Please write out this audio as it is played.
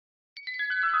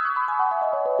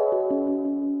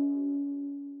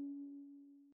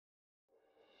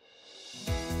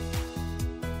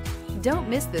Don't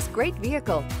miss this great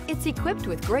vehicle. It's equipped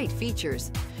with great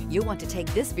features. You'll want to take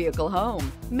this vehicle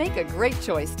home. Make a great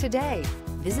choice today.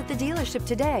 Visit the dealership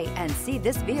today and see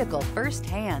this vehicle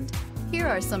firsthand. Here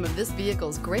are some of this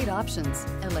vehicle's great options: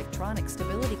 electronic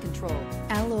stability control,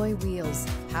 alloy wheels,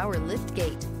 power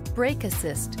liftgate, brake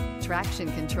assist,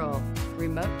 traction control,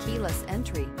 remote keyless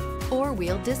entry,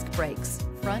 four-wheel disc brakes,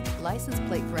 front license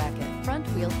plate bracket, front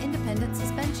wheel independent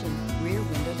suspension, rear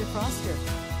window defroster.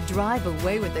 Drive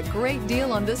away with a great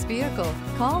deal on this vehicle.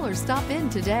 Call or stop in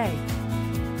today.